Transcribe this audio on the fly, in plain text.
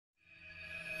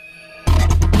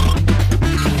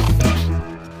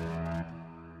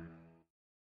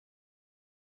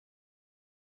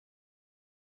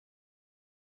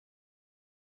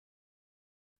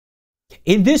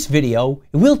In this video,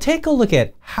 we'll take a look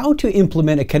at how to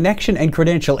implement a connection and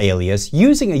credential alias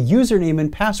using a username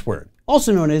and password,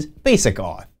 also known as basic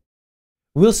auth.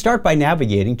 We'll start by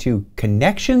navigating to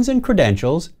Connections and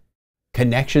Credentials,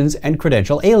 Connections and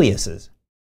Credential Aliases.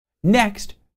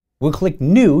 Next, we'll click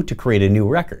New to create a new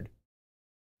record.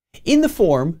 In the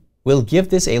form, we'll give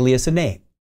this alias a name,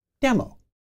 Demo.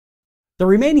 The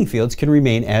remaining fields can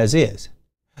remain as is.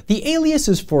 The alias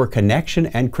is for connection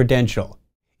and credential.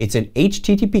 It's an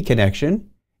HTTP connection,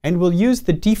 and we'll use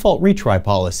the default retry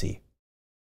policy.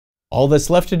 All that's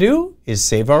left to do is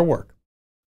save our work.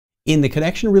 In the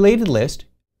connection-related list,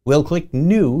 we'll click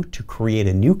New to create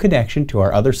a new connection to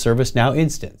our other ServiceNow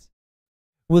instance.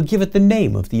 We'll give it the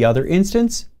name of the other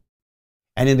instance,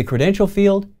 and in the credential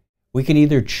field, we can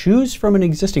either choose from an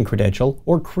existing credential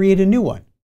or create a new one.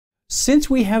 Since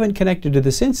we haven't connected to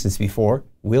this instance before,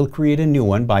 we'll create a new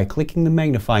one by clicking the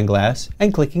magnifying glass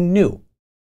and clicking New.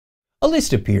 A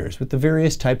list appears with the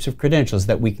various types of credentials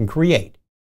that we can create.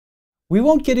 We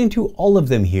won't get into all of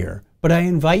them here, but I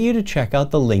invite you to check out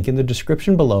the link in the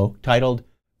description below titled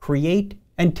Create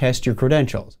and Test Your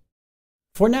Credentials.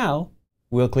 For now,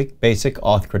 we'll click Basic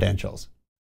Auth Credentials.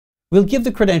 We'll give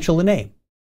the credential a name.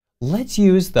 Let's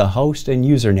use the host and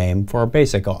username for our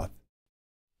basic auth.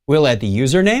 We'll add the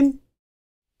username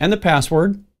and the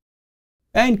password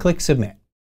and click Submit.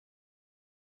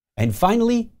 And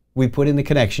finally, we put in the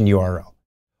connection URL.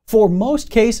 For most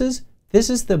cases, this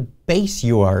is the base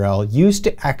URL used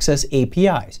to access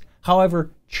APIs.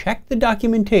 However, check the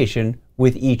documentation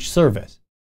with each service.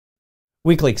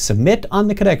 We click Submit on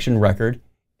the connection record,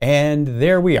 and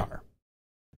there we are.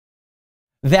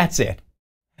 That's it.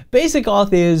 Basic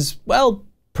auth is, well,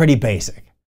 pretty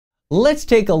basic. Let's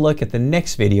take a look at the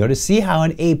next video to see how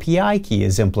an API key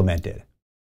is implemented.